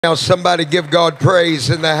Now somebody give God praise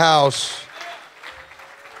in the house.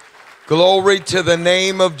 Glory to the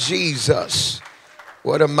name of Jesus.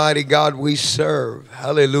 What a mighty God we serve.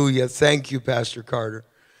 Hallelujah. Thank you, Pastor Carter.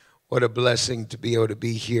 What a blessing to be able to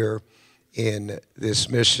be here in this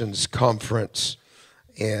missions conference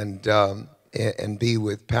and be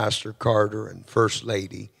with Pastor Carter and First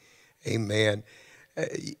Lady. Amen.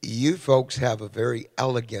 You folks have a very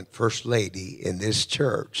elegant First Lady in this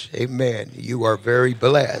church. Amen. You are very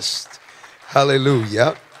blessed.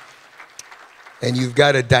 Hallelujah. And you've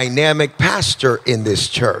got a dynamic pastor in this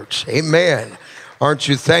church. Amen. Aren't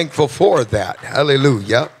you thankful for that?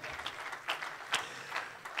 Hallelujah.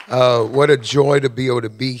 What a joy to be able to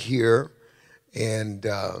be here. And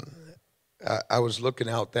I was looking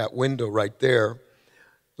out that window right there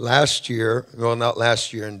last year. Well, not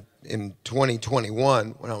last year, in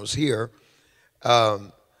 2021 when I was here,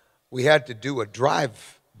 we had to do a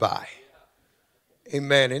drive-by.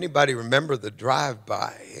 Amen. Anybody remember the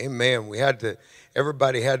drive-by? Amen.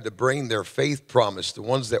 Everybody had to bring their faith promise, the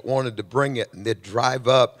ones that wanted to bring it, and they'd drive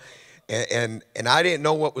up. And I didn't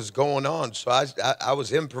know what was going on, so I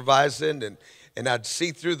was improvising, and I'd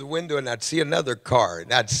see through the window, and I'd see another car,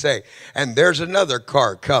 and I'd say, and there's another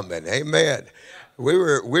car coming. Amen. We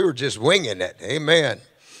were just winging it. Amen.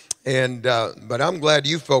 And but I'm glad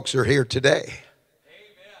you folks are here today.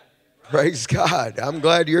 Amen. Praise God. I'm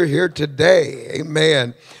glad you're here today.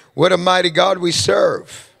 Amen. What a mighty God we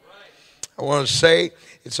serve. I want to say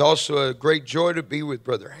it's also a great joy to be with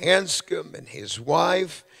Brother Hanscom and his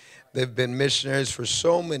wife. They've been missionaries for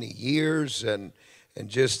so many years and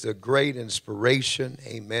just a great inspiration.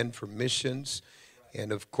 Amen. For missions.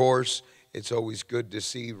 And of course, it's always good to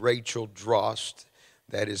see Rachel Drost.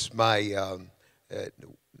 That is my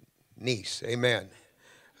niece. Amen.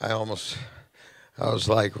 I was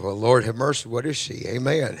like, well, Lord have mercy. What is she?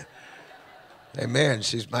 Amen. Amen.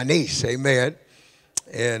 She's my niece. Amen.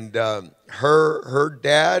 And her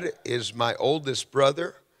dad is my oldest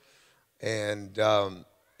brother. And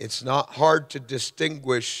it's not hard to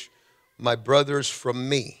distinguish my brothers from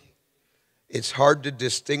me. It's hard to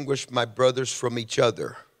distinguish my brothers from each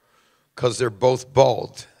other because they're both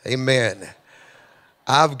bald. Amen.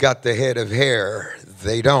 I've got the head of hair.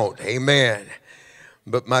 They don't. Amen.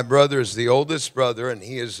 But my brother is the oldest brother, and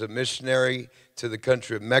he is a missionary to the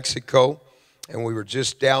country of Mexico. And we were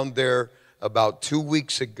just down there about 2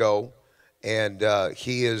 weeks ago, and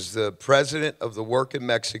he is the president of the work in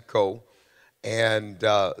Mexico. And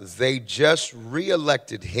they just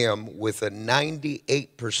reelected him with a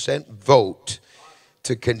 98% vote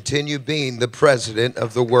to continue being the president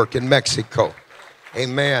of the work in Mexico.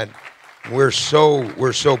 Amen. We're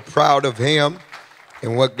so proud of him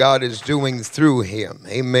and what God is doing through him.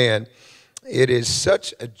 Amen. It is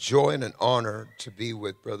such a joy and an honor to be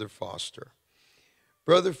with Brother Foster.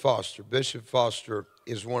 Brother Foster, Bishop Foster,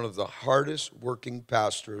 is one of the hardest working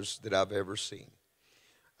pastors that I've ever seen.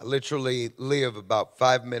 I literally live about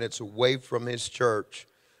 5 minutes away from his church,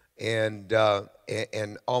 and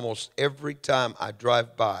almost every time I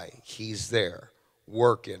drive by, he's there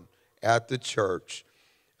working at the church.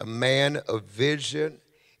 A man of vision.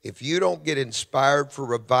 If you don't get inspired for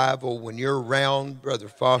revival when you're around Brother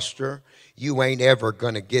Foster, you ain't ever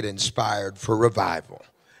going to get inspired for revival.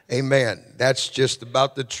 Amen. That's just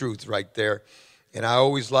about the truth right there. And I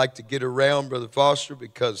always like to get around Brother Foster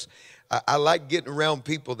because I like getting around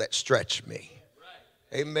people that stretch me.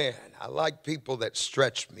 Amen. I like people that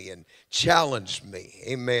stretch me and challenge me.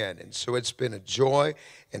 Amen. And so it's been a joy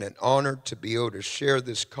and an honor to be able to share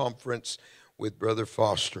this conference with Brother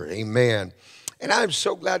Foster. Amen. And I'm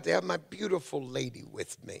so glad to have my beautiful lady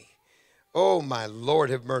with me. Oh, my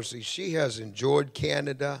Lord have mercy. She has enjoyed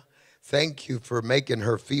Canada. Thank you for making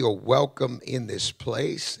her feel welcome in this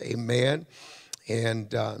place. Amen.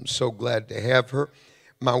 And I'm so glad to have her.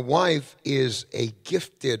 My wife is a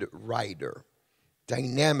gifted writer,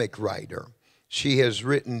 dynamic writer. She has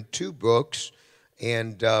written 2 books,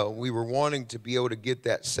 and we were wanting to be able to get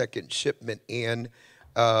that second shipment in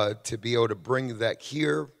to be able to bring that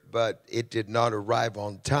here, but it did not arrive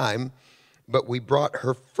on time. But we brought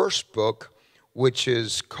her first book, which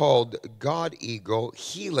is called God Eagle,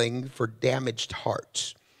 Healing for Damaged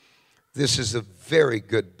Hearts. This is a very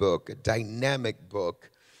good book, a dynamic book.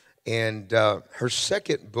 And her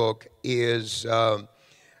second book is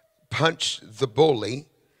Punch the Bully,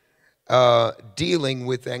 Dealing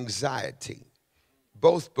with Anxiety.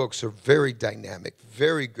 Both books are very dynamic,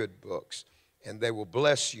 very good books, and they will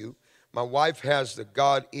bless you. My wife has the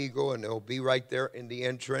God Eagle, and it'll be right there in the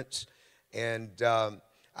entrance. And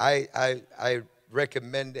I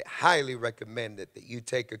recommend it, highly recommend it, that you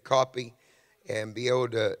take a copy and be able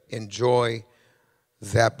to enjoy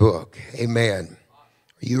that book. Amen.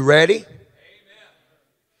 Are you ready?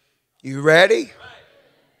 You ready?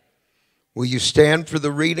 Will you stand for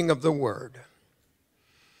the reading of the word?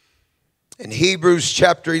 In Hebrews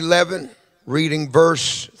chapter 11, reading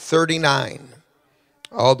verse 39,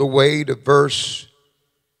 all the way to verse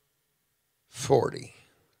 40.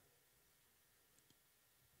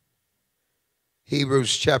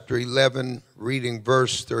 Hebrews chapter 11, reading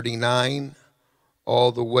verse 39,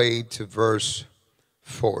 all the way to verse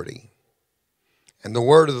 40. And the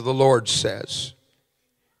word of the Lord says,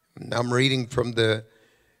 and I'm reading from the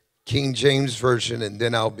King James Version, and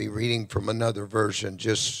then I'll be reading from another version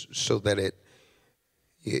just so that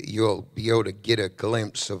you'll be able to get a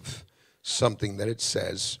glimpse of something that it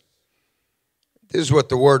says. This is what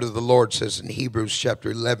the word of the Lord says in Hebrews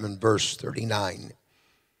chapter 11, verse 39.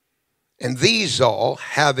 And these all,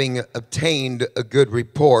 having obtained a good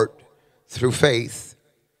report through faith,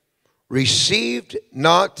 received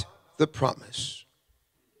not the promise,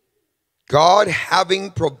 God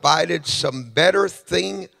having provided some better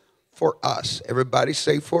thing for us. Everybody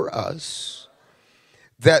say for us.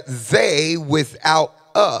 That they without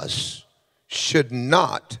us should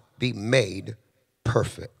not be made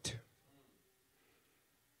perfect.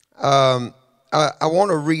 I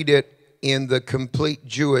want to read it in the complete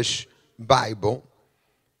Jewish Bible,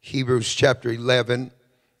 Hebrews chapter 11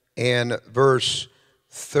 and verse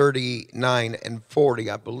 39 and 40.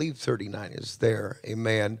 I believe 39 is there.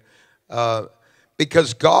 Amen.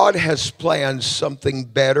 Because God has planned something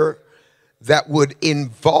better that would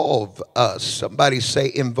involve us. Somebody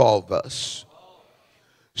say involve us.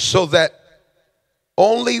 So that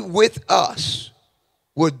only with us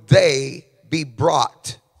would they be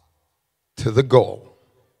brought to the goal.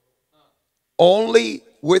 Only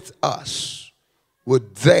with us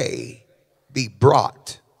would they be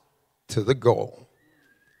brought to the goal.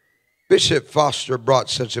 Bishop Foster brought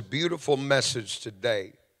such a beautiful message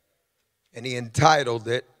today, and he entitled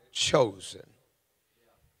it, Chosen.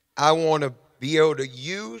 I want to be able to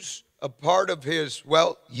use a part of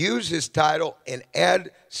use his title and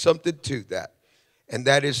add something to that. And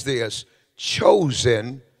that is this,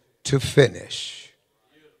 chosen to finish.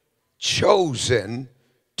 Chosen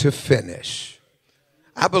to finish.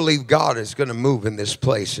 I believe God is going to move in this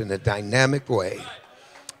place in a dynamic way.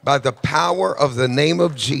 By the power of the name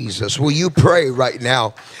of Jesus, will you pray right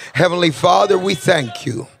now? Heavenly Father, we thank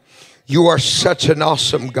you. You are such an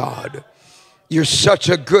awesome God. You're such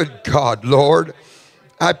a good God, Lord.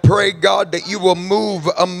 I pray, God, that you will move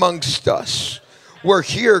amongst us. We're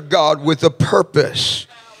here, God, with a purpose.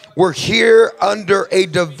 We're here under a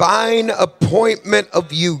divine appointment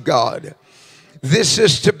of you, God. This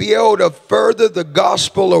is to be able to further the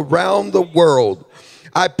gospel around the world.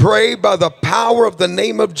 I pray by the power of the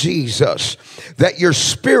name of Jesus that your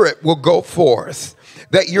spirit will go forth,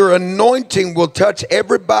 that your anointing will touch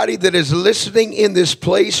everybody that is listening in this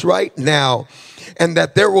place right now, and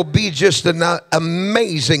that there will be just an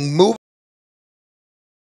amazing move.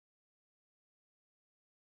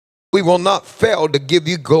 We will not fail to give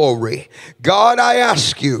you glory. God, I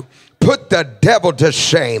ask you, put the devil to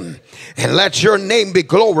shame and let your name be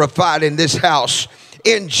glorified in this house.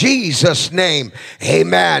 In Jesus' name,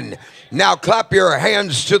 amen. Now clap your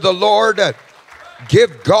hands to the Lord.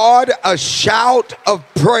 Give God a shout of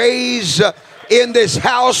praise in this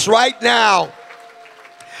house right now.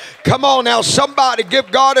 Come on now, somebody give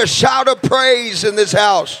God a shout of praise in this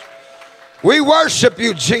house. We worship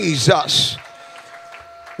you, Jesus.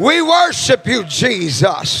 We worship you,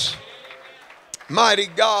 Jesus. Mighty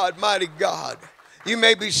God, mighty God. You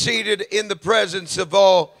may be seated in the presence of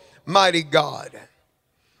Almighty God.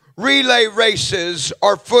 Relay races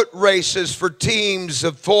are foot races for teams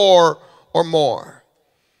of 4 or more,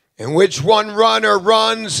 in which one runner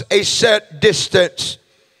runs a set distance,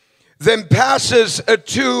 then passes a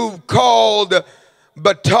tube called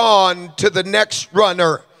baton to the next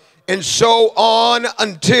runner, and so on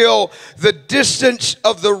until the distance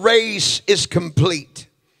of the race is complete.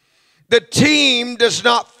 The team does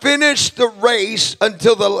not finish the race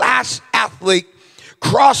until the last athlete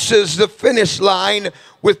crosses the finish line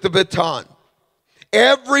with the baton.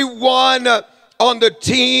 Everyone on the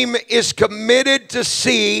team is committed to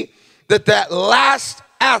see that last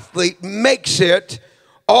athlete makes it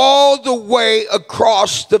all the way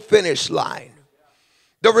across the finish line.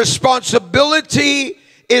 The responsibility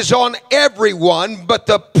is on everyone, but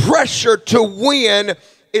the pressure to win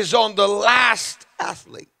is on the last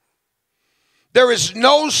athlete. There is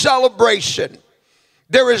no celebration.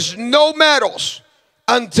 There is no medals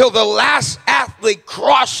until the last athlete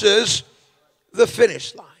crosses the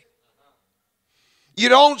finish line. You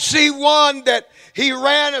don't see one that he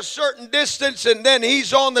ran a certain distance and then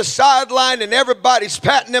he's on the sideline and everybody's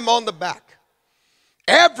patting him on the back.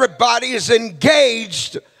 Everybody is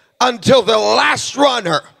engaged until the last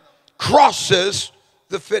runner crosses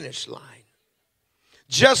the finish line.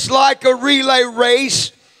 Just like a relay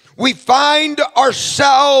race, we find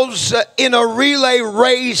ourselves in a relay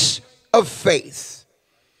race of faith,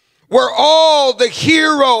 where all the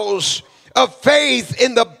heroes of faith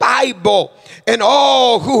in the Bible and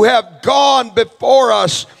all who have gone before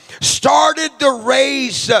us started the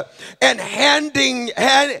race and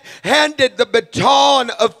handed the baton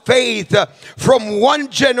of faith from one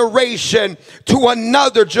generation to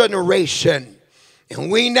another generation.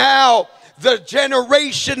 And we now, the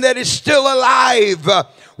generation that is still alive,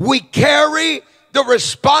 we carry the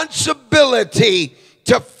responsibility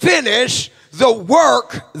to finish the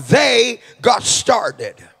work they got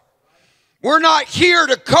started. We're not here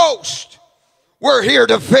to coast. We're here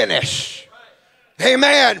to finish.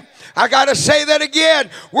 Amen. I got to say that again.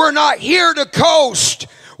 We're not here to coast.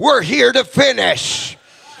 We're here to finish.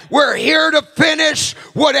 We're here to finish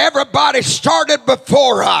what everybody started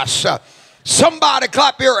before us. Somebody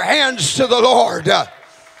clap your hands to the Lord.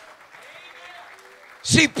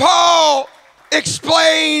 See, Paul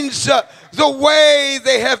explains the way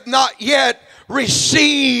they have not yet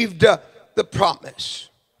received the promise.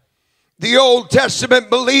 The Old Testament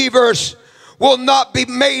believers will not be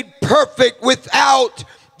made perfect without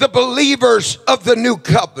the believers of the new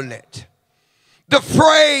covenant. The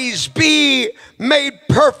phrase "be made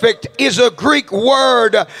perfect" is a Greek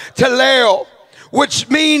word, teleo, which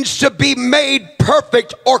means to be made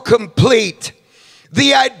perfect or complete.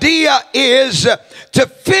 The idea is to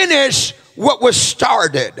finish what was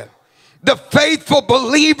started. The faithful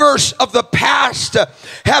believers of the past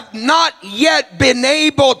have not yet been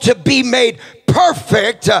able to be made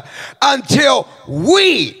perfect until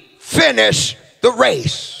we finish the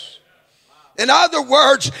race. In other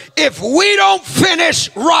words, if we don't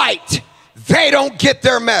finish right, they don't get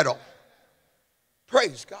their medal.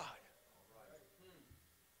 Praise God.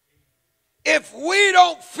 If we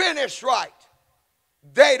don't finish right,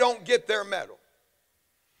 they don't get their medal.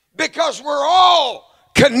 Because we're all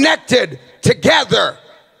connected together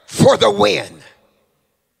for the win.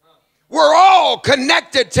 We're all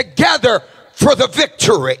connected together for the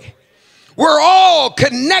victory. We're all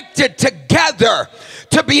connected together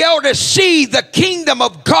to be able to see the kingdom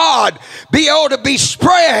of God be able to be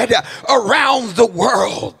spread around the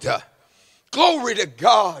world. Glory to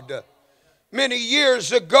God. Many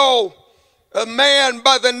years ago, a man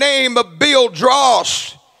by the name of Bill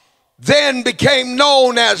Drost then became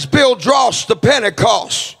known as Bill Drost the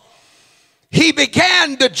Pentecost. He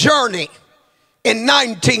began the journey in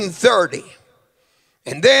 1930.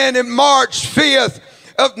 And then in March 5th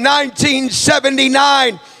of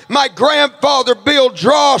 1979, my grandfather, Bill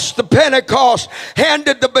Drost the Pentecost,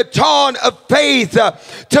 handed the baton of faith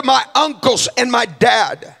to my uncles and my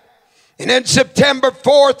dad. And then September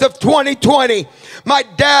 4th of 2020, my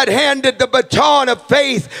dad handed the baton of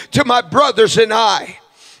faith to my brothers and I.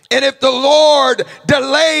 And if the Lord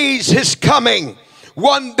delays his coming,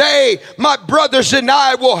 one day my brothers and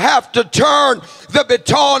I will have to turn the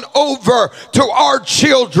baton over to our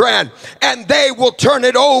children, and they will turn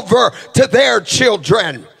it over to their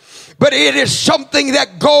children. But it is something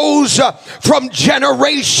that goes from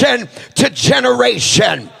generation to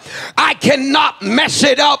generation. I cannot mess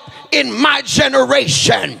it up in my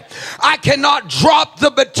generation. I cannot drop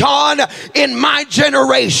the baton in my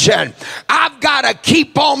generation. I've got to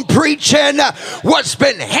keep on preaching what's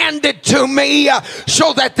been handed to me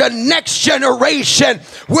so that the next generation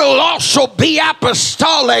will also be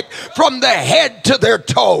apostolic from the head to their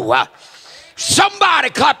toe. Somebody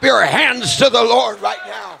clap your hands to the Lord right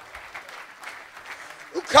now.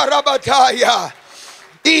 Ukarabataya.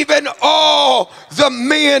 Even all the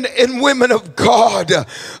men and women of God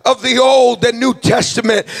of the Old and New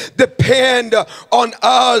Testament depend on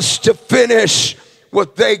us to finish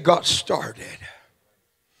what they got started.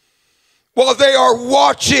 While they are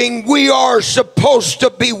watching, we are supposed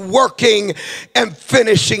to be working and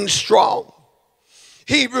finishing strong.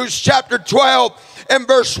 Hebrews chapter 12 and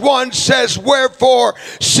verse 1 says, "Wherefore,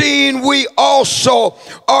 seeing we also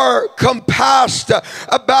are compassed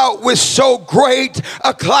about with so great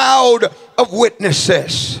a cloud of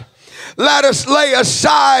witnesses, let us lay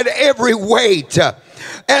aside every weight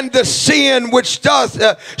and the sin which doth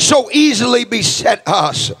so easily beset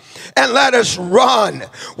us, and let us run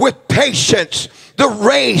with patience the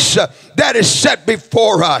race that is set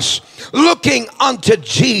before us, looking unto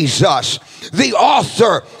Jesus, the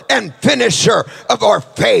author and finisher of our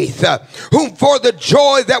faith, whom for the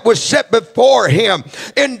joy that was set before him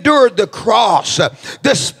endured the cross,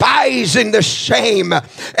 despising the shame,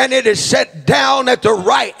 and it is set down at the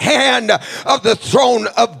right hand of the throne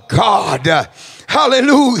of God.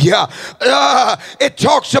 Hallelujah. It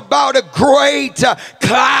talks about a great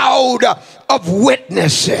cloud of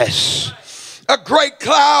witnesses. A great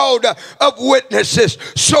cloud of witnesses.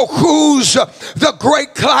 So who's the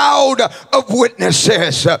great cloud of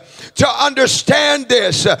witnesses? To understand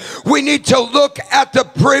this, we need to look at the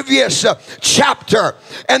previous chapter,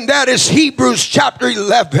 and that is Hebrews chapter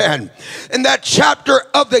 11. In that chapter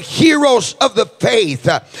of the heroes of the faith,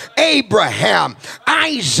 Abraham,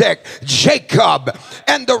 Isaac, Jacob,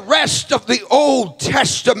 and the rest of the Old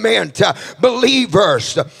Testament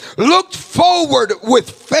believers looked forward with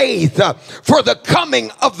faith for the coming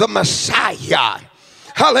of the Messiah.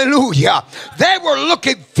 Hallelujah. They were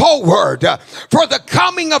looking forward for the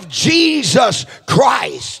coming of Jesus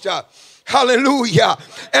Christ. Hallelujah.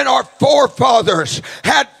 And our forefathers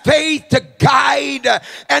had faith to guide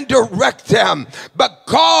and direct them. But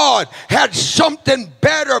God had something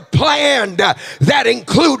better planned that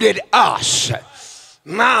included us.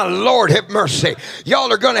 My Lord, have mercy.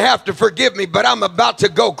 Y'all are going to have to forgive me, but I'm about to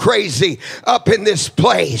go crazy up in this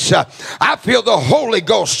place. I feel the Holy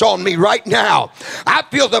Ghost on me right now. I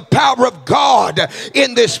feel the power of God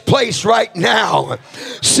in this place right now.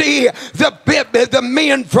 See, the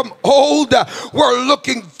men from old were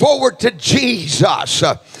looking forward to Jesus.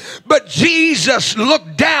 But Jesus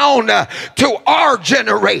looked down to our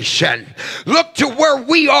generation. Look to where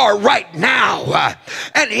we are right now.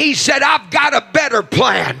 And he said, I've got a better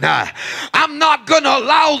plan. I'm not going to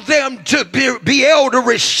allow them to be able to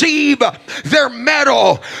receive their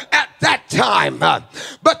medal at that time.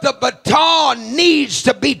 But the baton needs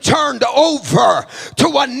to be turned over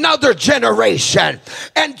to another generation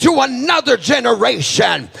and to another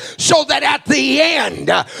generation, so that at the end,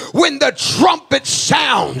 when the trumpet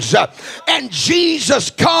sounds and Jesus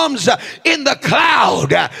comes in the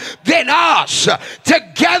cloud, then us,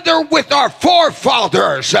 together with our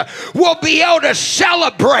forefathers, will be able to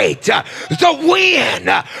celebrate the win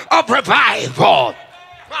of revival.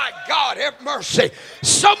 My God, have mercy.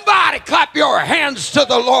 Somebody clap your hands to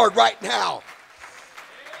the Lord right now.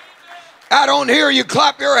 I don't hear you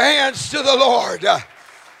clap your hands to the Lord.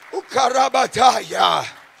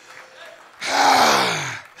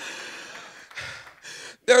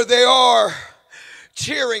 There they are,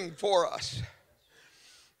 cheering for us.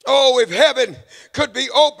 Oh, if heaven could be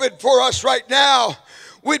open for us right now,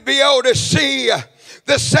 we'd be able to see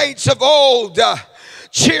the saints of old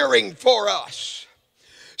cheering for us,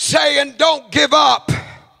 saying, don't give up.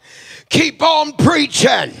 Keep on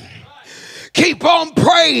preaching. Keep on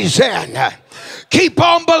praising. Keep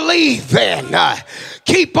on believing.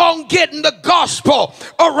 Keep on getting the gospel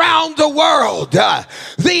around the world.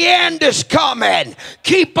 The end is coming.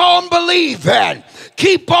 Keep on believing.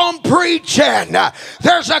 Keep on preaching.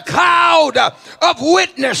 There's a cloud of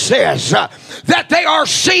witnesses that they are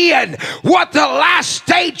seeing what the last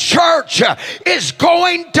day church is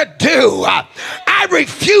going to do. I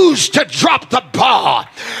refuse to drop the ball.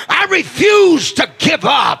 I refuse to give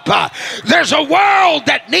up. There's a world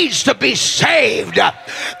that needs to be saved,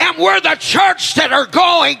 and we're the church that are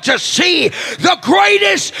going to see the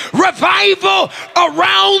greatest revival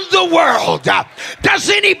around the world. Does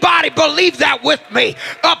anybody believe that with me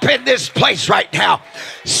up in this place right now?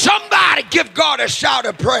 Somebody give God a shout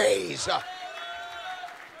of praise.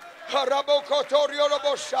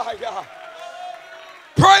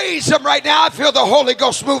 Praise him right now. I feel the Holy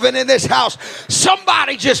Ghost moving in this house.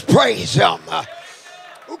 Somebody just praise him.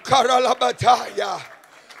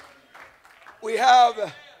 We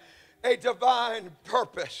have a divine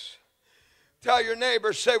purpose. Tell your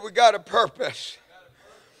neighbor, say, we got a purpose.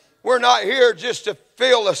 We're not here just to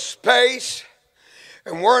fill a space,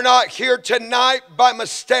 and we're not here tonight by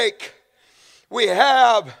mistake. We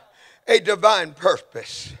have a divine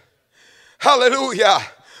purpose. Hallelujah.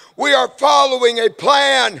 We are following a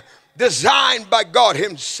plan designed by God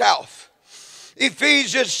himself.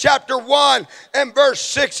 Ephesians chapter 1 and verse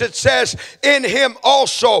 6, it says, in him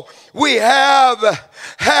also we have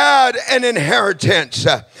had an inheritance,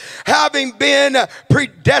 having been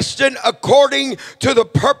predestined according to the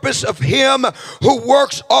purpose of him who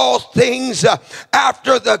works all things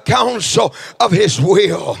after the counsel of his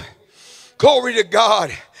will. Glory to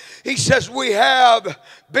God. He says we have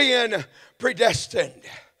been predestined.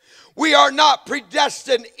 We are not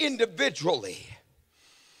predestined individually.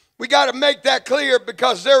 We got to make that clear,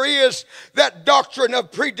 because there is that doctrine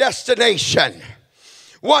of predestination.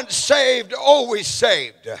 Once saved, always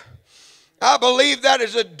saved. I believe that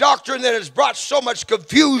is a doctrine that has brought so much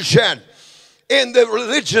confusion in the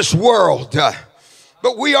religious world.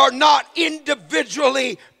 But we are not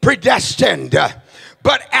individually predestined.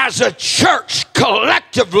 But as a church,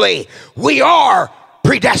 collectively, we are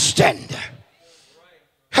predestined.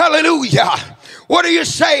 Hallelujah. What are you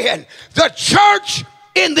saying? The church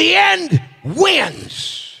in the end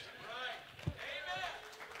wins.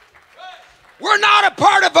 We're not a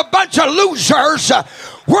part of a bunch of losers.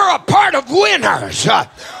 We're a part of winners.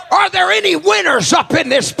 Are there any winners up in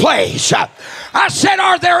this place? I said,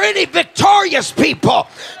 are there any victorious people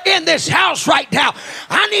in this house right now?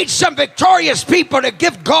 I need some victorious people to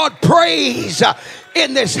give God praise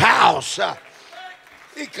in this house. The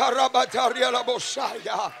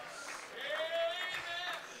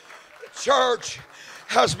church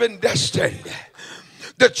has been destined.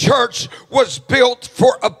 The church was built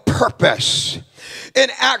for a purpose. In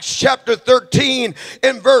Acts chapter 13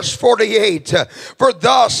 in verse 48, for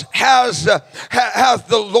thus hath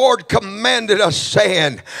the Lord commanded us,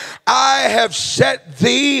 saying, I have set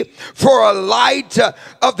thee for a light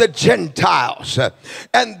of the Gentiles,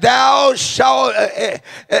 and thou shalt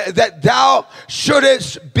that thou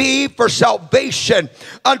shouldest be for salvation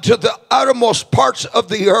unto the uttermost parts of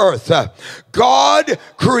the earth. God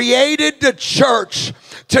created the church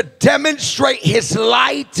to demonstrate his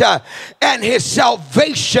light and his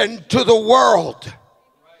salvation to the world.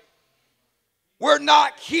 We're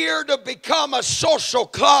not here to become a social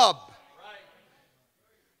club.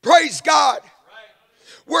 Praise God.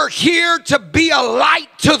 We're here to be a light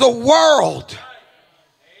to the world.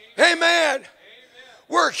 Amen.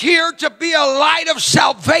 We're here to be a light of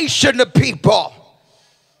salvation to people.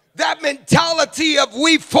 That mentality of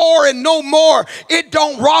we four and no more, it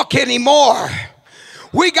don't rock anymore.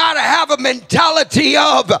 We got to have a mentality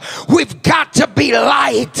of we've got to be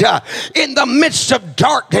light in the midst of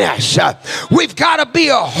darkness. We've got to be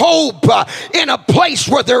a hope in a place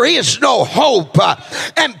where there is no hope.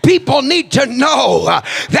 And people need to know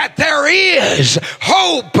that there is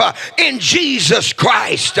hope in Jesus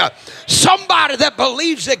Christ. Somebody that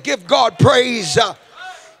believes it, give God praise.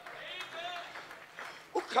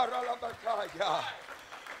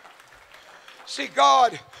 See,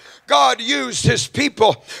 God used his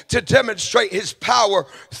people to demonstrate his power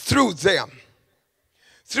through them.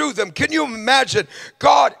 Through them. Can you imagine?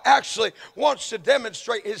 God actually wants to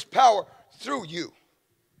demonstrate his power through you.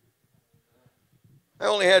 I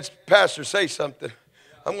only had Pastor say something.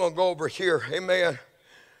 I'm going to go over here. Amen.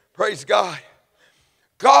 Praise God.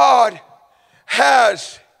 God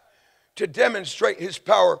has to demonstrate his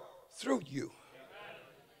power through you.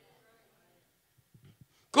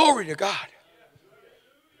 Glory to God.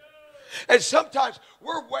 And sometimes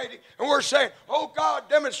we're waiting and we're saying, oh God,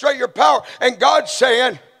 demonstrate your power. And God's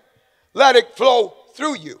saying, let it flow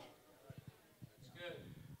through you.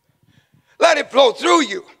 Let it flow through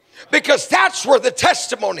you. Because that's where the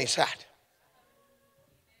testimony's at.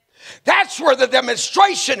 That's where the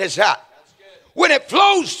demonstration is at. When it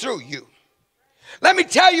flows through you. Let me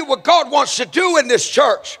tell you what God wants to do in this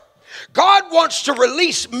church. God wants to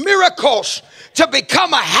release miracles to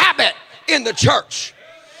become a habit in the church.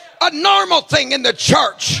 A normal thing in the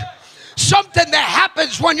church. Something that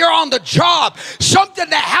happens when you're on the job. Something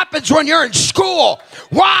that happens when you're in school.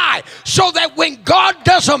 Why? So that when God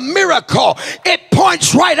does a miracle, it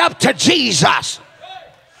points right up to Jesus.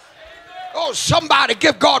 Oh, somebody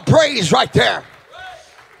give God praise right there.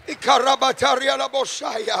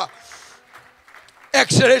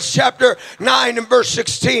 Exodus chapter 9 and verse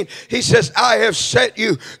 16. He says, I have set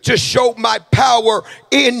you to show my power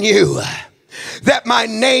in you, that my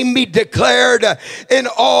name be declared in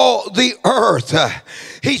all the earth.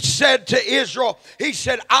 He said to Israel, he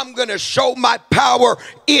said, I'm going to show my power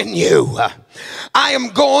in you. I am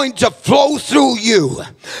going to flow through you,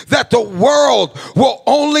 that the world will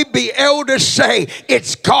only be able to say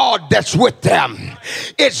it's God that's with them.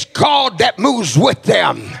 It's God that moves with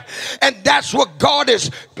them. And that's what God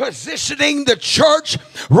is positioning the church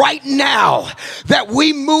right now, that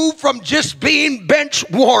we move from just being bench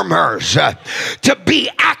warmers to be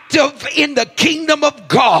active in the kingdom of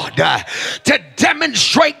God, to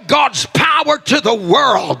demonstrate God's power to the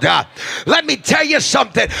world. Let me tell you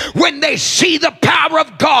something. When they see the power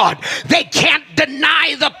of God, they can't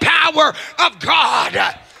deny the power of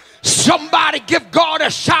God. Somebody give God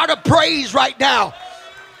a shout of praise right now.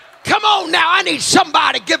 Come on now, I need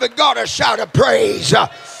somebody giving God a shout of praise.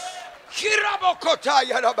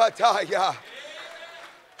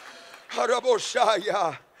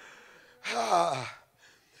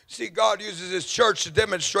 See, God uses his church to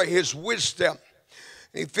demonstrate his wisdom.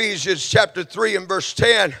 In Ephesians chapter 3 and verse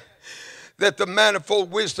 10, that the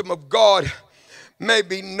manifold wisdom of God may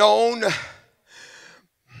be known.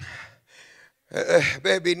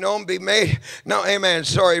 Be made. No, amen.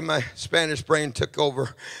 Sorry, my Spanish brain took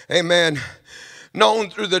over. Amen. Known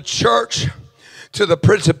through the church to the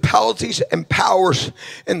principalities and powers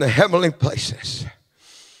in the heavenly places.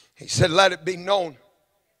 He said, let it be known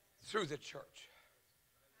through the church.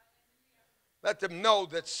 Let them know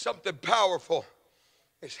that something powerful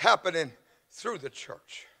is happening through the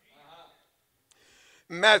church.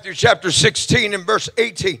 Matthew chapter 16 and verse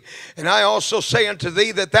 18. And I also say unto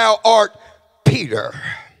thee that thou art Peter,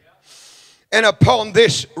 and upon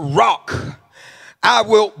this rock I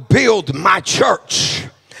will build my church,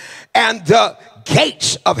 and the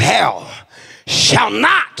gates of hell shall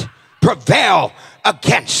not prevail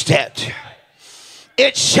against it.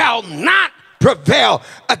 It shall not prevail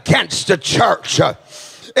against the church.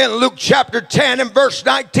 In Luke chapter 10 and verse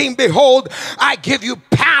 19, behold, I give you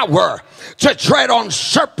power to tread on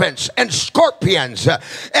serpents and scorpions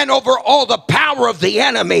and over all the power of the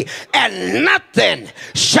enemy, and nothing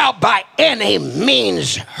shall by any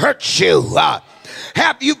means hurt you.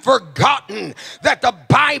 Have you forgotten that the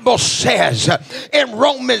Bible says in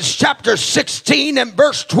Romans chapter 16 and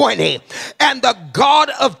verse 20, and the God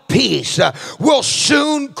of peace will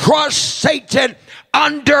soon crush Satan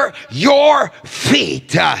under your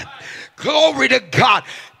feet. Glory to God.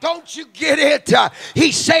 Don't you get it?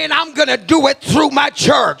 He's saying, I'm going to do it through my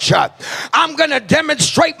church. I'm going to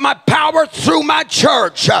demonstrate my power through my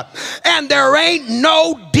church. And there ain't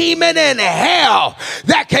no demon in hell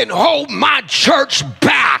that can hold my church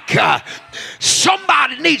back.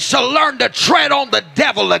 Somebody needs to learn to tread on the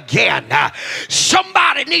devil again.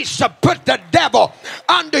 Somebody needs to put the devil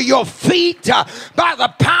under your feet by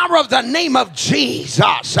the power of the name of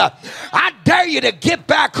Jesus. I dare you to get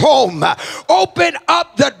back home. Open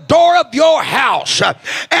up the door of your house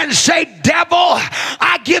and say, devil,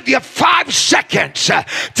 I give you 5 seconds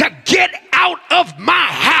to get out of my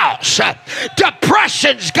house.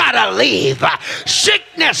 Depression's got to leave.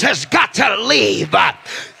 Sickness has got to leave.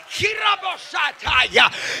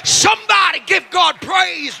 Somebody give God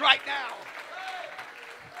praise right now.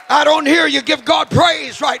 I don't hear you. Give God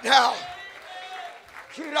praise right now.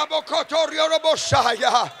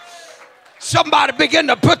 Somebody begin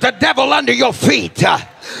to put the devil under your feet.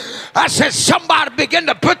 I said, somebody begin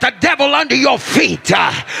to put the devil under your feet.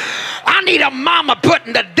 I need a mama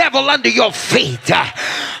putting the devil under your feet.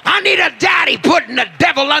 I need a daddy putting the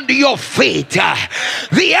devil under your feet.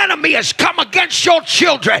 The enemy has come against your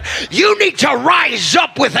children. You need to rise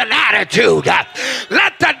up with an attitude.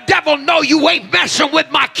 Let the devil know you ain't messing with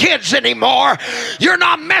my kids anymore. You're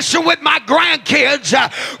not messing with my grandkids.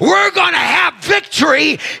 We're going to have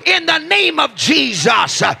victory in the name of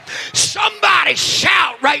Jesus. Somebody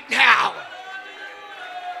shout right now.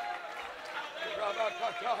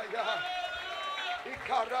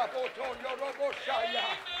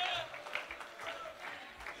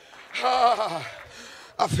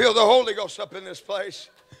 I feel the Holy Ghost up in this place.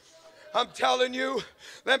 I'm telling you,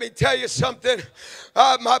 let me tell you something.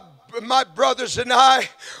 My brothers and I,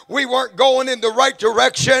 we weren't going in the right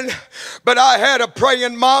direction, but I had a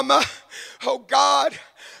praying mama. Oh God,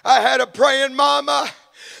 I had a praying mama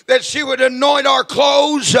that she would anoint our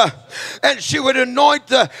clothes and she would anoint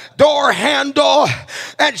the door handle,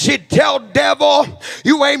 and she'd tell devil,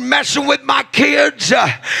 you ain't messing with my kids.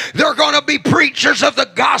 They're going to be preachers of the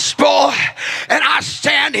gospel. And I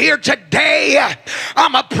stand here today,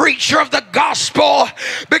 I'm a preacher of the gospel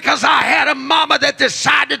because I had a mama that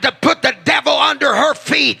decided to put the devil under her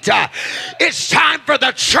feet. It's time for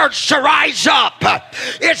the church to rise up.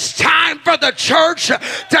 It's time for the church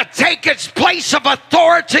to take its place of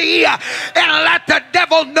authority and let the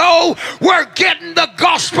devil know we're getting the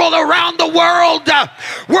gospel around the world.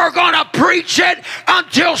 We're going to preach it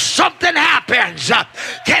until something happens.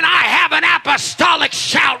 Can I have an apostolic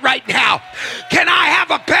shout right now? Can I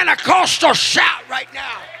have a Pentecostal shout right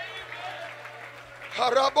now?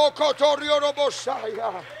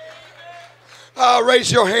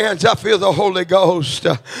 Raise your hands. I feel the Holy Ghost.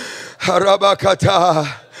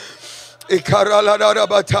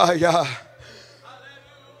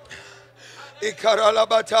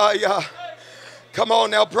 Come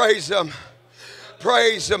on now, praise him.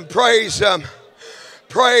 Praise him, praise him.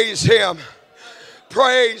 Praise him.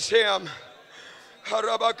 Praise him.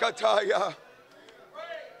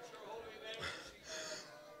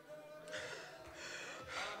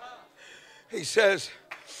 He says,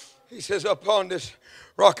 upon this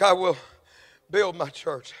rock I will build my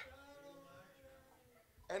church,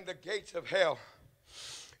 and the gates of hell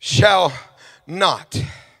shall not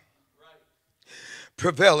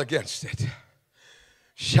prevail against it.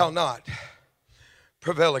 shall not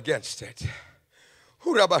prevail against it.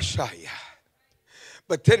 Hurabashaya.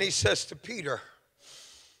 But then he says to Peter,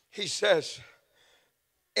 he says,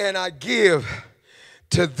 and I give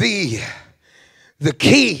to thee the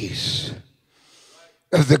keys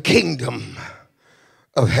of the kingdom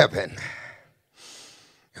of heaven.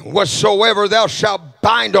 And whatsoever thou shalt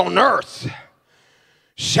bind on earth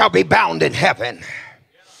shall be bound in heaven.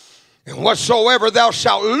 And whatsoever thou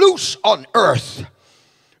shalt loose on earth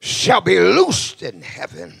shall be loosed in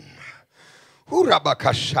heaven.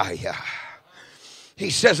 Urabakashaya. He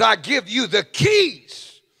says, I give you the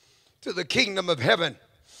keys to the kingdom of heaven.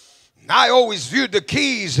 And I always viewed the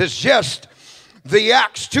keys as just the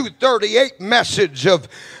Acts 2:38 message of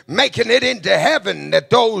making it into heaven, that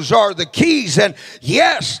those are the keys. And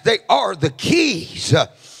yes, they are the keys.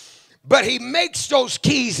 But he makes those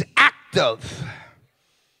keys active.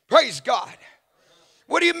 Praise God.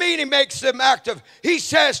 What do you mean he makes them active? He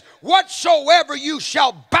says, whatsoever you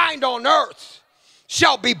shall bind on earth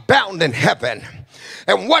shall be bound in heaven.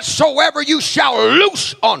 And whatsoever you shall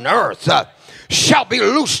loose on earth shall be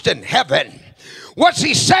loosed in heaven. What's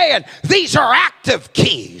he saying? These are active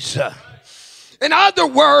keys. In other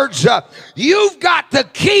words, you've got the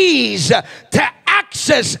keys to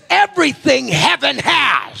access everything heaven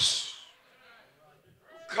has.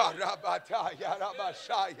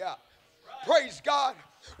 Praise God.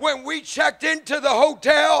 When we checked into the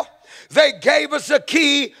hotel, they gave us a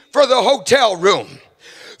key for the hotel room.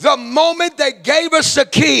 The moment they gave us the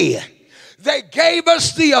key, they gave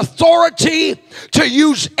us the authority to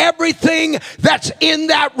use everything that's in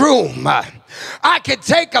that room. I can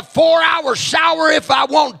take a 4-hour shower if I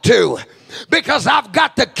want to, because I've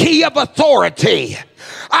got the key of authority.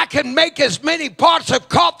 I can make as many pots of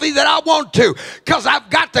coffee that I want to, because I've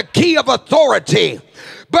got the key of authority.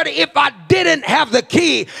 But if I didn't have the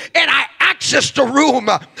key and I accessed the room,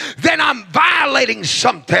 then I'm violating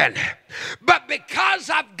something. But because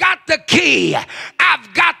I've got the key,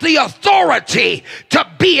 I've got the authority to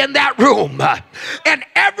be in that room. And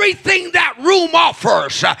everything that room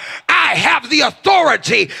offers, I have the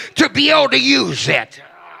authority to be able to use it.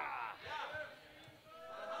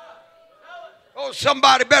 Oh,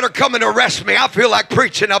 somebody better come and arrest me. I feel like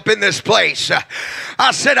preaching up in this place.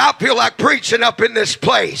 I said, I feel like preaching up in this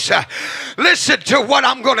place. Listen to what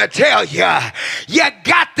I'm going to tell you. You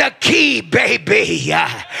got the key, baby.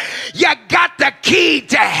 You got the key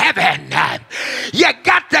to heaven. You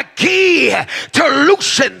got the key to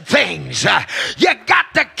loosen things. You got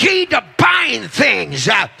the key to bind things.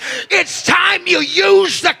 It's time you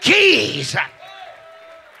use the keys.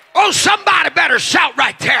 Oh, somebody better shout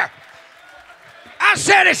right there. I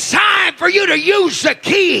said it's time for you to use the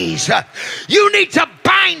keys. You need to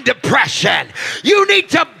bind depression. You need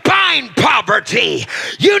to bind poverty.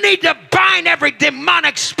 You need to bind every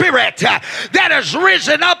demonic spirit that has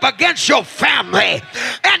risen up against your family.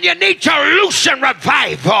 And you need to loosen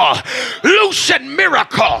revival, loosen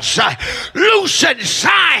miracles, loosen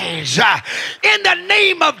signs in the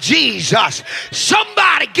name of Jesus.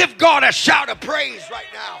 Somebody give God a shout of praise right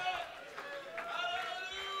now.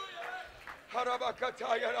 Oh,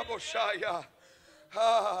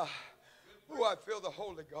 I feel the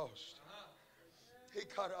Holy Ghost.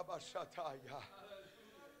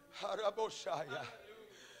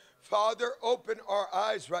 Father, open our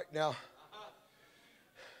eyes right now.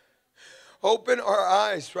 Open our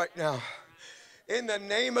eyes right now. In the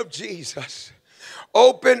name of Jesus.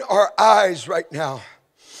 Open our eyes right now.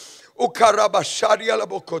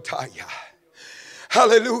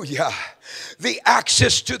 Hallelujah. The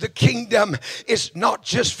access to the kingdom is not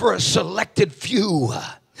just for a selected few.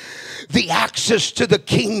 The access to the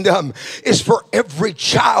kingdom is for every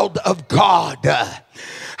child of God.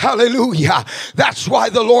 Hallelujah. That's why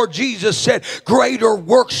the Lord Jesus said, greater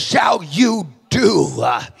works shall you do.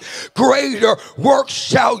 Greater works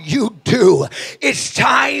shall you do. It's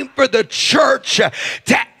time for the church to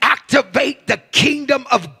activate the kingdom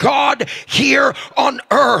of God here on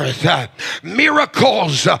earth.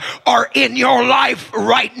 Miracles are in your life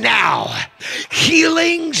right now.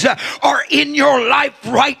 Healings are in your life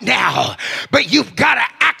right now. But you've got to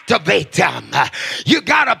activate them. You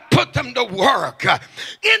got to put them to work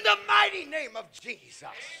in the mighty name of Jesus.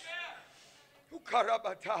 You got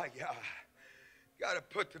to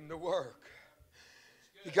put them to work.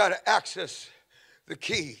 You got to access the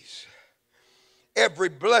keys. Every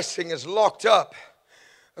blessing is locked up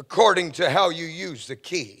according to how you use the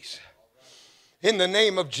keys. In the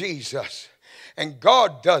name of Jesus. And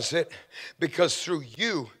God does it because through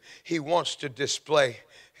you, He wants to display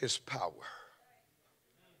His power.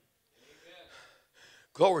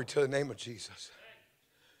 Glory to the name of Jesus.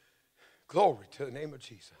 Glory to the name of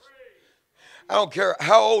Jesus. I don't care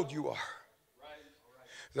how old you are.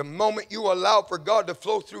 The moment you allow for God to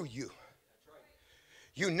flow through you,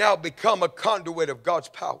 you now become a conduit of God's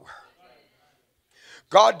power.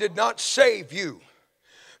 God did not save you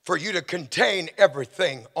for you to contain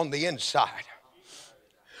everything on the inside.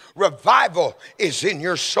 Revival is in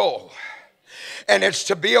your soul. And it's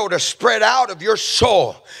to be able to spread out of your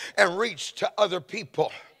soul and reach to other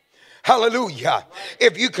people. Hallelujah.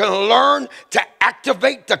 If you can learn to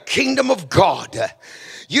activate the kingdom of God,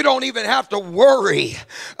 you don't even have to worry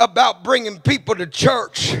about bringing people to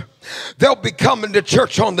church. They'll be coming to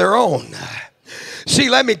church on their own. See,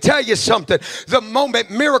 let me tell you something. The moment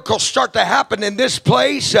miracles start to happen in this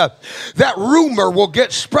place, that rumor will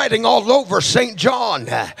get spreading all over St. John.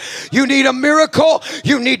 You need a miracle,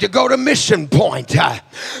 you need to go to Mission Point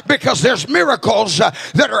because there's miracles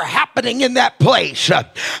that are happening in that place.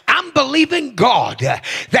 I'm believing God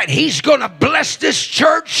that He's going to bless this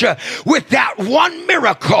church with that one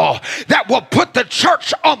miracle that will put the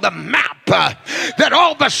church on the map. That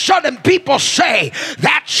all of a sudden people say,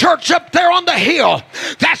 that church up there on the hill,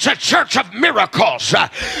 that's a church of miracles.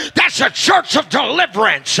 That's a church of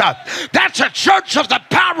deliverance. That's a church of the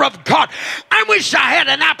power of God. I wish I had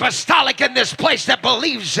an apostolic in this place that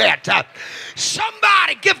believes it.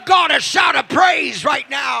 Somebody give God a shout of praise right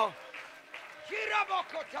now.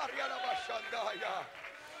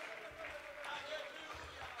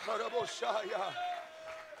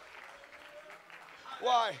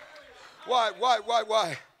 Why?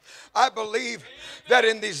 I believe that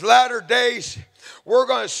in these latter days, we're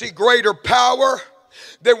going to see greater power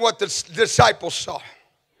than what the disciples saw.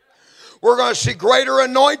 We're going to see greater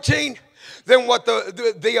anointing than what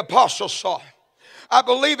the apostles saw. I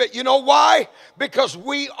believe it. You know why? Because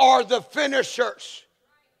we are the finishers.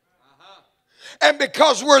 And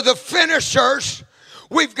because we're the finishers,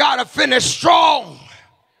 we've got to finish strong.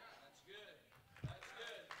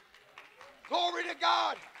 Glory to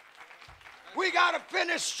God. We got to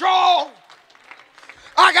finish strong.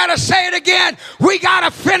 I got to say it again. We got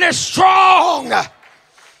to finish strong. In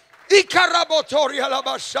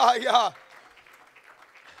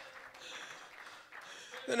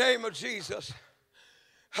the name of Jesus.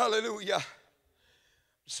 Hallelujah. I'm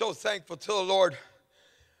so thankful to the Lord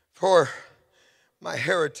for my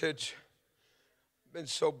heritage. I've been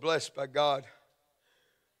so blessed by God.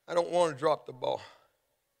 I don't want to drop the ball.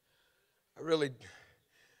 I really,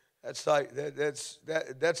 that's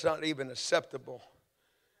not even acceptable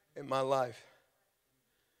in my life.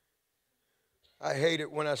 I hate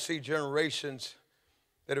it when I see generations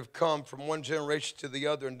that have come from one generation to the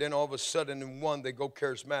other, and then all of a sudden in one they go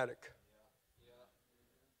charismatic.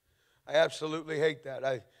 I absolutely hate that.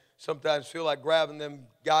 I sometimes feel like grabbing them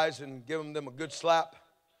guys and giving them a good slap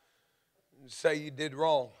and say you did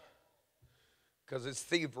wrong, because it's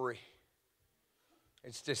thievery.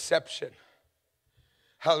 It's deception.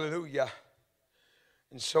 Hallelujah.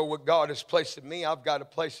 And so what God has placed in me, I've got to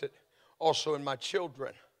place it also in my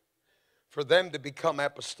children for them to become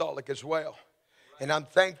apostolic as well. And I'm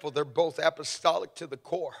thankful they're both apostolic to the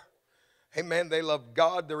core. Amen. They love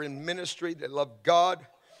God. They're in ministry. They love God.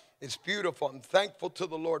 It's beautiful. I'm thankful to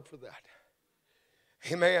the Lord for that.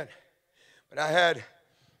 Amen. But I had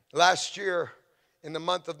last year in the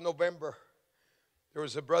month of November, there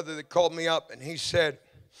was a brother that called me up and he said,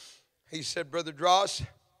 Brother Drost,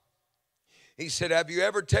 he said, have you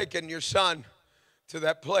ever taken your son to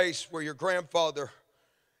that place where your grandfather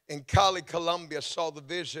in Cali, Colombia saw the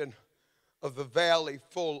vision of the valley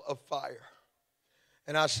full of fire?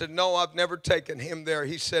 And I said, no, I've never taken him there.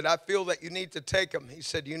 He said, I feel that you need to take him. He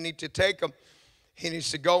said, you need to take him. He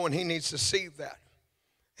needs to go and he needs to see that.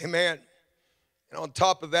 Amen. And on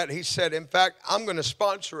top of that, he said, in fact, I'm going to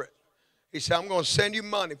sponsor it. He said, I'm going to send you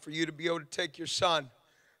money for you to be able to take your son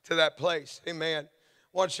to that place. Amen.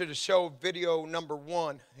 I want you to show video number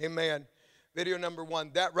 1. Amen. Video number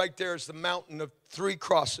 1. That right there is the mountain of 3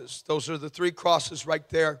 crosses. Those are the 3 crosses right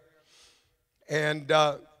there. And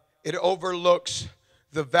it overlooks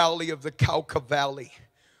the valley of the Cauca Valley,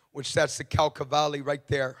 which that's the Cauca Valley right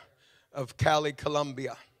there of Cali,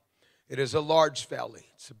 Colombia. It is a large valley.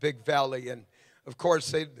 It's a big valley. And of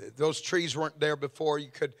course, those trees weren't there before.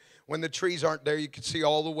 When the trees aren't there, you could see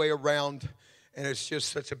all the way around. And it's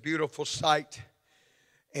just such a beautiful sight.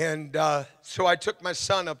 And so I took my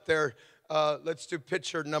son up there. Let's do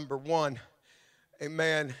picture number 1.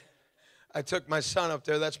 Amen. I took my son up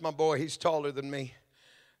there. That's my boy. He's taller than me.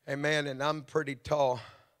 Amen. And I'm pretty tall.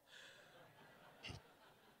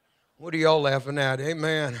 What are y'all laughing at?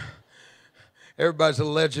 Amen. Everybody's a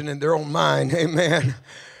legend in their own mind. Amen.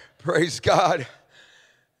 Praise God.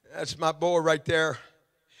 That's my boy right there.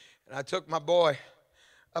 And I took my boy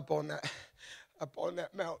up on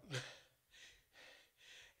that mountain.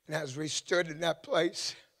 And as we stood in that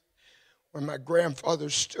place where my grandfather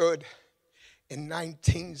stood in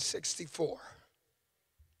 1964,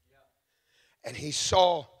 and he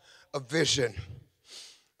saw a vision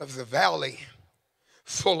of the valley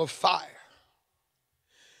full of fire.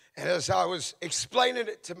 And as I was explaining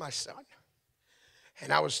it to my son,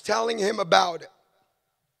 and I was telling him about it,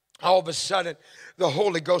 all of a sudden the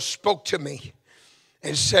Holy Ghost spoke to me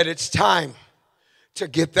and said, it's time to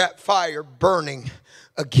get that fire burning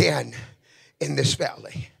again in this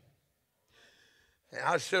valley. And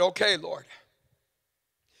I said, okay, Lord.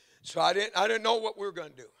 So I didn't know what we were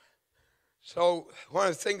going to do. So one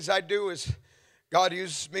of the things I do is God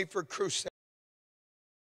uses me for crusade.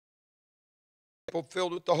 People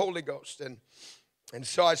filled with the Holy Ghost. And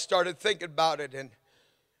so I started thinking about it.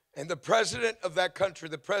 And the president of that country,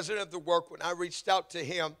 the president of the work, when I reached out to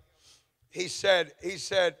him, he said,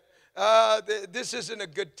 this isn't a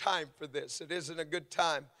good time for this. It isn't a good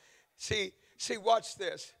time. See, watch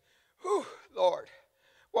this. Whew, Lord,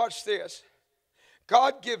 watch this.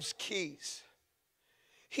 God gives keys.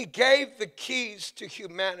 He gave the keys to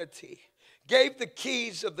humanity. Gave the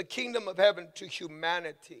keys of the kingdom of heaven to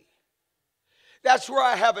humanity. That's where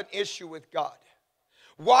I have an issue with God.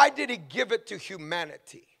 Why did he give it to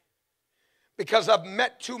humanity? Because I've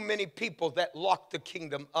met too many people that lock the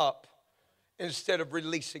kingdom up instead of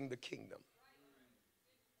releasing the kingdom.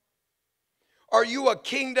 Are you a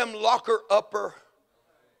kingdom locker-upper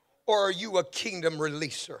or are you a kingdom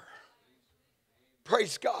releaser?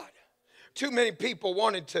 Praise God. Too many people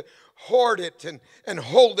wanted to hoard it and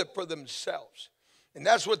hold it for themselves. And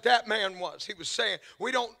that's what that man was. He was saying,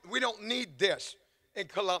 we don't need this in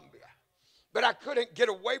Colombia. But I couldn't get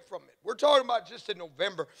away from it. We're talking about just in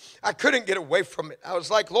November. I couldn't get away from it. I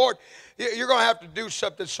was like, Lord, you're going to have to do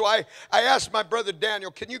something. So I asked my brother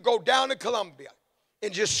Daniel, can you go down to Colombia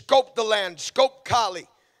and just scope the land, scope Cali,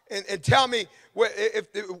 and tell me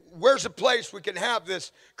where's a place we can have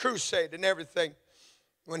this crusade and everything.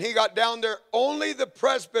 When he got down there, only the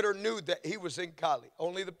presbyter knew that he was in Cali.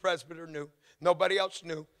 Only the presbyter knew. Nobody else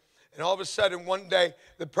knew. And all of a sudden, one day,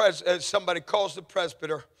 somebody calls the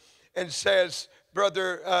presbyter and says,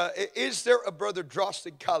 brother, is there a brother Drost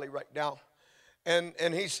in Cali right now?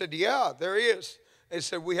 And he said, yeah, there is. They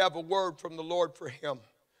said, we have a word from the Lord for him,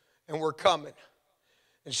 and we're coming.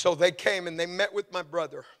 And so they came and they met with my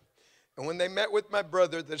brother. And when they met with my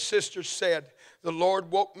brother, the sister said, the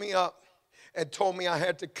Lord woke me up and told me I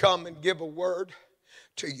had to come and give a word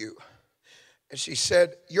to you. And she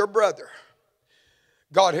said, your brother,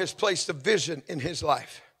 God has placed a vision in his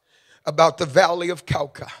life about the valley of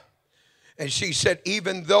Cauca. And she said,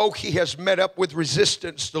 even though he has met up with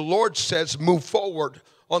resistance, the Lord says, move forward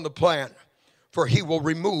on the plan, for he will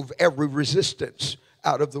remove every resistance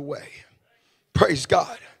out of the way. Praise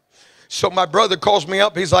God. So my brother calls me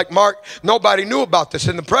up. He's like, Mark, nobody knew about this.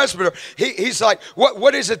 And the presbyter, he's like,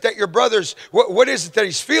 what is it that your brother's, what is it that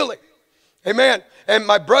he's feeling? Amen. And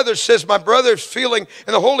my brother says, my brother's feeling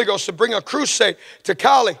in the Holy Ghost to bring a crusade to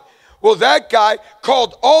Cali. Well, that guy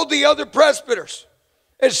called all the other presbyters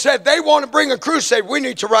and said, they want to bring a crusade. We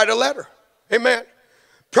need to write a letter. Amen.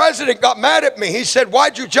 President got mad at me. He said,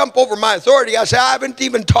 why'd you jump over my authority? I said, I haven't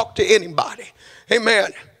even talked to anybody.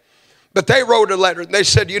 Amen. But they wrote a letter and they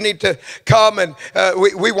said, you need to come and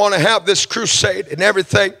we want to have this crusade and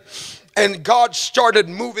everything. And God started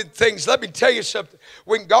moving things. Let me tell you something.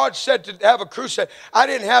 When God said to have a crusade, I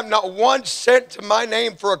didn't have not 1 cent to my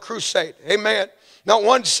name for a crusade. Amen. Not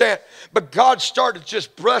 1 cent. But God started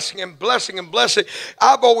just blessing and blessing and blessing.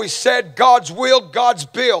 I've always said God's will, God's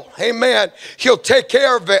bill. Amen. He'll take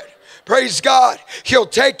care of it. Praise God. He'll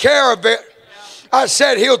take care of it. I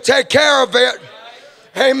said he'll take care of it.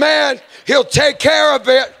 Amen. He'll take care of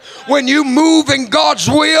it. When you move in God's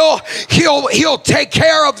will, he'll take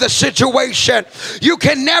care of the situation. You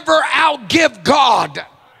can never outgive God.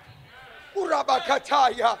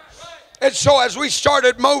 And so as we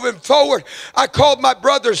started moving forward, I called my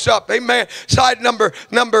brothers up. Amen. Side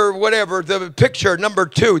number whatever, the picture number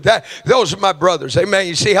 2. Those are my brothers. Amen.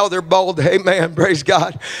 You see how they're bald? Amen. Praise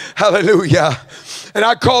God. Hallelujah. And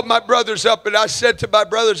I called my brothers up and I said to my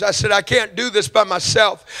brothers, I said, I can't do this by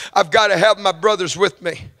myself. I've got to have my brothers with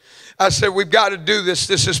me. I said, we've got to do this.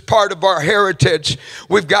 This is part of our heritage.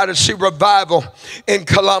 We've got to see revival in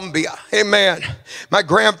Colombia. Amen. My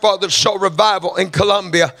grandfather saw revival in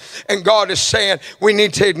Colombia. And God is saying we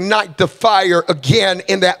need to ignite the fire again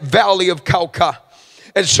in that valley of Cauca.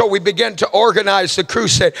 And so we began to organize the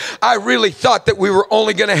crusade. I really thought that we were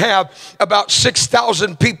only going to have about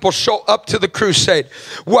 6,000 people show up to the crusade.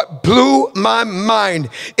 What blew my mind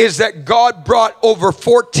is that God brought over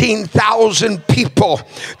 14,000 people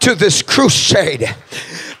to this crusade.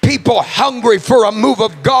 People hungry for a move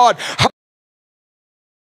of God.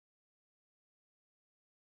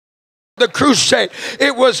 The crusade,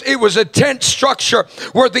 it was a tent structure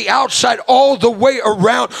where the outside all the way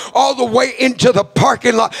around, all the way into the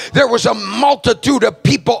parking lot, there was a multitude of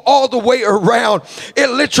people all the way around.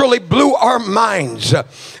 It literally blew our minds.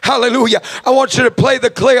 Hallelujah. I want you to play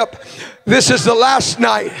the clip. This is the last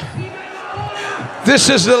night. This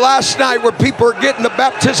is the last night where people are getting the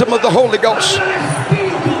baptism of the Holy Ghost.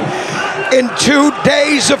 In 2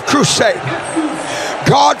 days of crusade,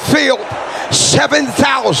 God filled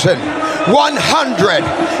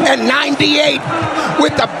 7,198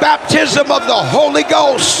 with the baptism of the Holy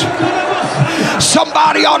Ghost.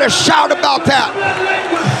 Somebody ought to shout about that.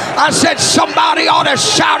 I said somebody ought to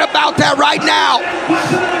shout about that right now.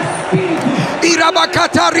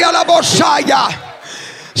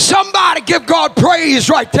 Somebody give God praise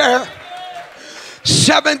right there.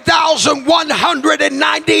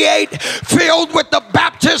 7,198 filled with the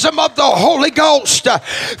baptism of the Holy Ghost.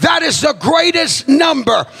 That is the greatest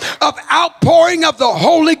number of outpouring of the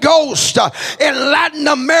Holy Ghost in Latin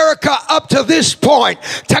America up to this point.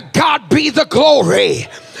 To God be the glory.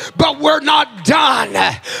 But we're not done,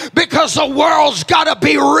 because the world's got to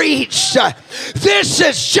be reached. This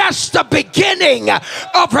is just the beginning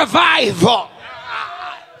of revival.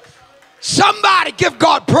 Somebody give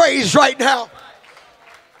God praise right now.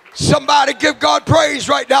 Somebody give God praise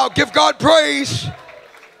right now. Give God praise.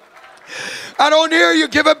 I don't hear you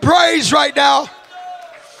giving praise right now.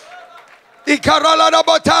 Give God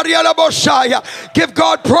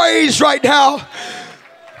praise right now.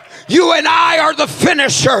 You and I are the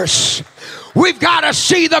finishers. We've got to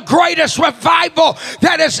see the greatest revival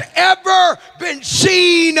that has ever been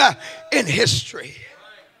seen in history.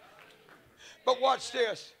 But watch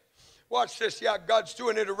this. Watch this. Yeah, God's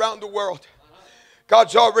doing it around the world.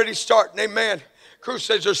 God's already starting. Amen.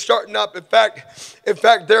 Crusades are starting up. In fact,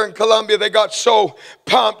 there in Colombia, they got so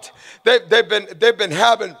pumped. They've been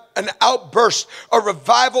having an outburst, a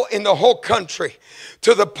revival in the whole country,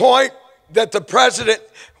 to the point that the president,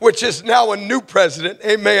 which is now a new president,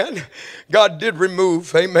 amen, God did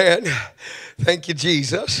remove, amen. Thank you,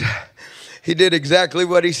 Jesus. He did exactly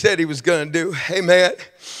what he said he was going to do, amen.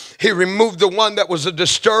 He removed the one that was a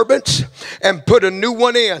disturbance and put a new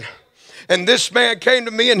one in. And this man came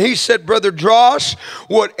to me and he said, Brother Drost,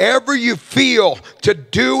 whatever you feel to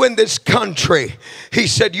do in this country, he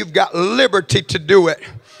said, you've got liberty to do it.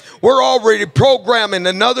 We're already programming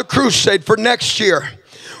another crusade for next year,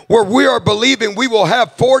 where we are believing we will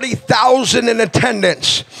have 40,000 in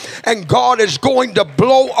attendance. And God is going to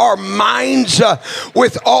blow our minds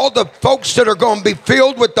with all the folks that are going to be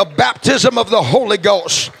filled with the baptism of the Holy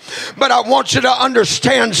Ghost. But I want you to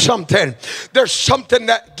understand something. There's something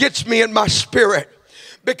that gets me in my spirit.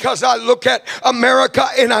 Because I look at America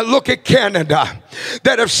and I look at Canada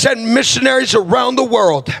that have sent missionaries around the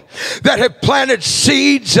world, that have planted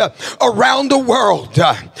seeds around the world.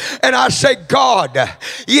 And I say, God,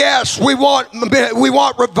 yes, we want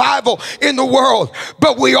revival in the world,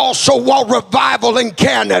 but we also want revival in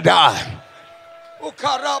Canada.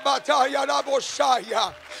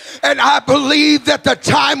 And I believe that the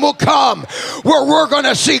time will come where we're going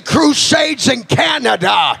to see crusades in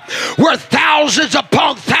Canada, where thousands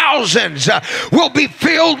upon thousands will be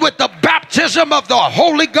filled with the baptism of the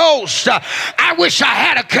Holy Ghost. I wish I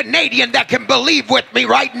had a Canadian that can believe with me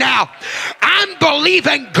right now. I'm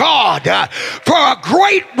believing God for a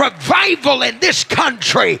great revival in this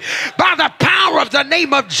country by the power of the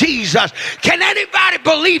name of Jesus. Can anybody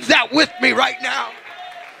believe that with me right now?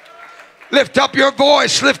 Lift up your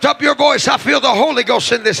voice. Lift up your voice. I feel the Holy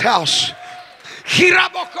Ghost in this house. You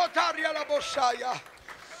got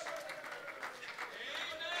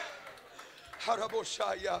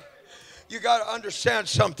to understand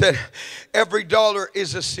something. Every dollar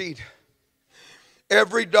is a seed.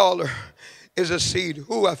 Every dollar is a seed.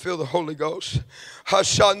 Ooh, I feel the Holy Ghost.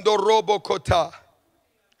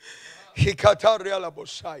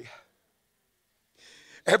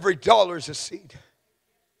 Every dollar is a seed.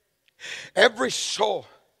 Every soul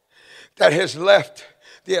that has left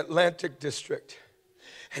the Atlantic district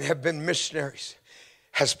and have been missionaries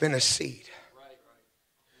has been a seed.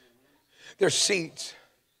 They're seeds.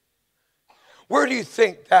 Where do you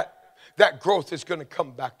think that growth is going to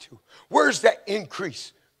come back to? Where's that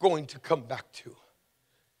increase going to come back to?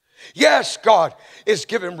 Yes, God is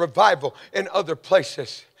giving revival in other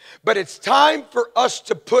places. But it's time for us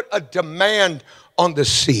to put a demand on the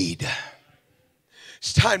seed.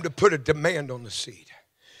 It's time to put a demand on the seed.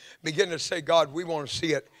 Begin to say, God, we want to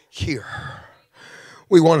see it here.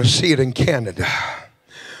 We want to see it in Canada.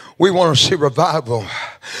 We want to see revival.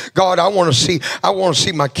 God, I want to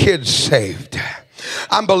see my kids saved.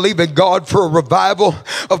 I'm believing God for a revival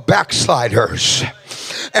of backsliders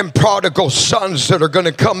and prodigal sons that are going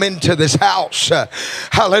to come into this house.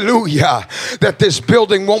 Hallelujah. That this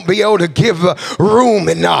building won't be able to give room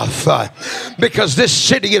enough because this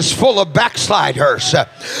city is full of backsliders.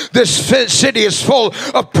 This city is full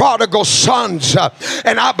of prodigal sons.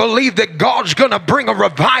 And I believe that God's going to bring a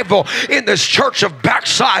revival in this church of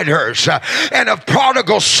backsliders and of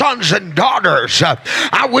prodigal sons and daughters.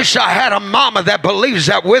 I wish I had a mama that believes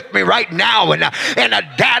that with me right now, and a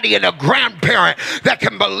daddy and a grandparent that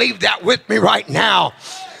can believe that with me right now.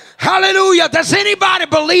 Hallelujah. Does anybody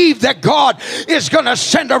believe that God is going to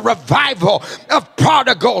send a revival of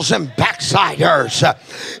prodigals and backsliders?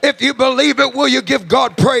 If you believe it, will you give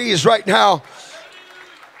God praise right now?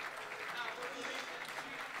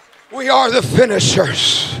 We are the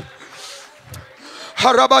finishers.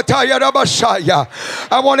 I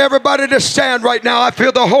want everybody to stand right now. I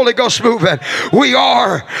feel the Holy Ghost moving. We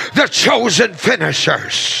are the chosen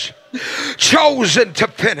finishers. Chosen to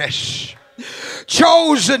finish.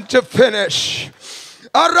 Chosen to finish.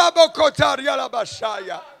 I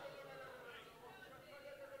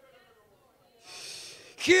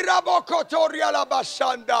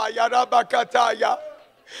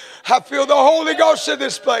feel the Holy Ghost in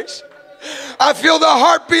this place. I feel the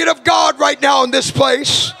heartbeat of God right now in this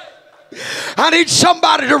place. I need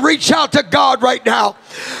somebody to reach out to God right now.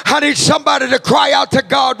 I need somebody to cry out to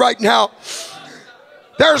God right now.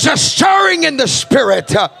 There's a stirring in the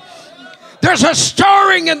Spirit. There's a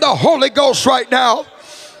stirring in the Holy Ghost right now.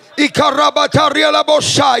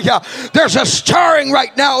 There's a stirring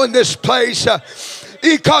right now in this place.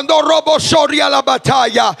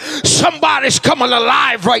 Somebody's coming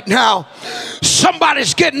alive right now.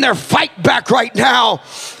 Somebody's getting their fight back right now,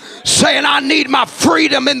 saying, I need my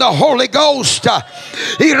freedom in the Holy Ghost. I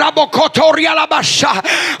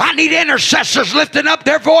need intercessors lifting up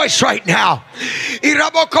their voice right now.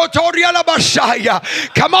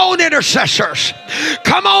 Come on, intercessors.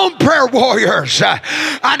 Come on, prayer warriors.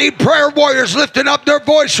 I need prayer warriors lifting up their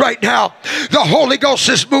voice right now. The Holy Ghost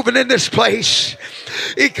is moving in this place.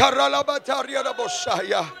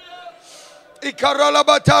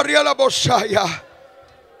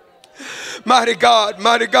 Mighty God,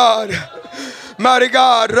 mighty God, mighty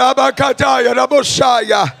God.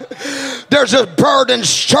 There's a burden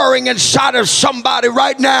stirring inside of somebody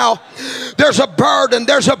right now. There's a burden,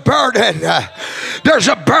 there's a burden. There's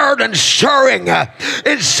a burden stirring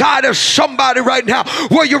inside of somebody right now.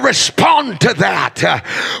 Will you respond to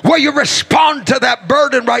that? Will you respond to that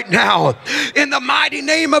burden right now? In the mighty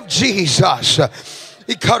name of Jesus.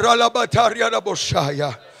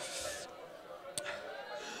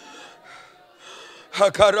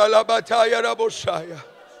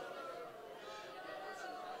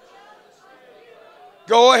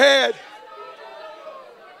 Go ahead.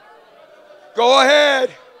 Go ahead.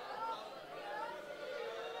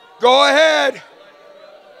 Go ahead.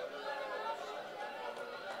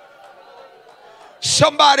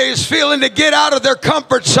 Somebody is feeling to get out of their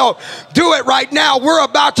comfort zone. Do it right now. We're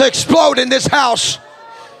about to explode in this house.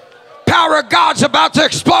 Power of God's about to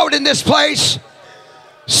explode in this place.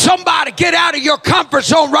 Somebody get out of your comfort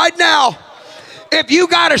zone right now. If you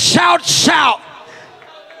got to shout, shout.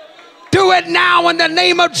 Do it now in the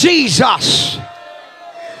name of Jesus.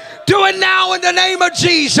 Do it now in the name of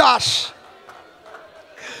Jesus.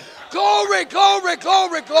 Glory, glory,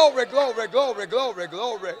 glory, glory, glory, glory, glory,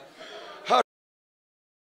 glory.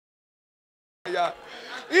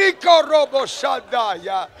 Ikorobo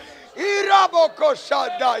Shandaya. Iraboko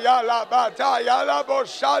Shandaya Labataya Labo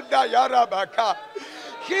Shandaya Rabaka.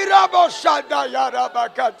 Kirabo Shandaya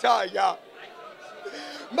Rabakataya.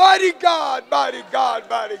 Mighty God, mighty God,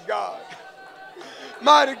 mighty God.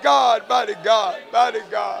 Mighty God, mighty God, mighty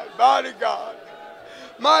God, mighty God.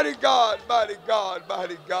 Mighty God, mighty God,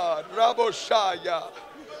 mighty God. Raboshaya.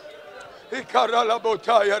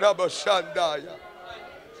 Ikaralabotaya Raboshandaya.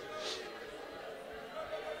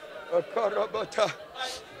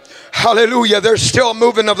 Hallelujah. There's still a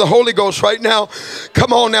moving of the Holy Ghost right now.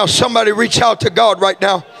 Come on now. Somebody reach out to God right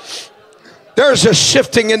now. There's a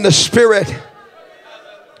shifting in the Spirit.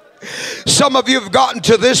 Some of you have gotten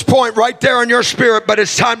to this point right there in your spirit, but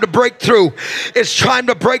it's time to break through. It's time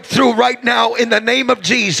to break through right now in the name of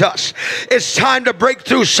Jesus. It's time to break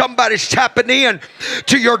through. Somebody's tapping in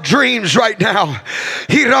to your dreams right now.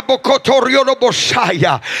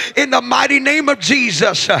 In the mighty name of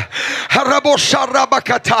Jesus.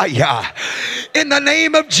 In the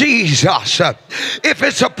name of Jesus. If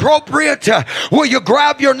it's appropriate, will you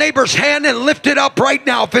grab your neighbor's hand and lift it up right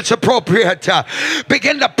now? If it's appropriate,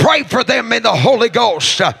 begin to pray for them in the Holy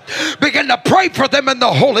Ghost. Begin to pray for them in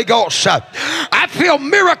the Holy Ghost. I feel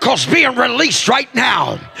miracles being released right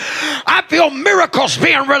now. I feel miracles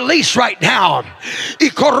being released right now.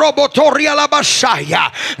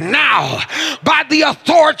 Now, by the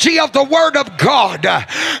authority of the Word of God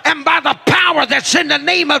and by the power that's in the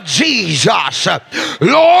name of Jesus,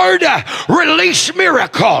 Lord, release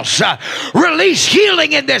miracles. Release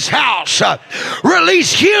healing in this house.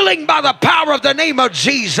 Release healing by the power of the name of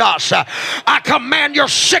Jesus. I command your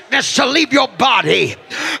sickness to leave your body.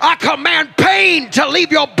 I command pain to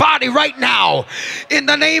leave your body right now in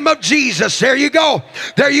the name of Jesus. There you go.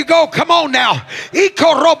 There you go. Come on now.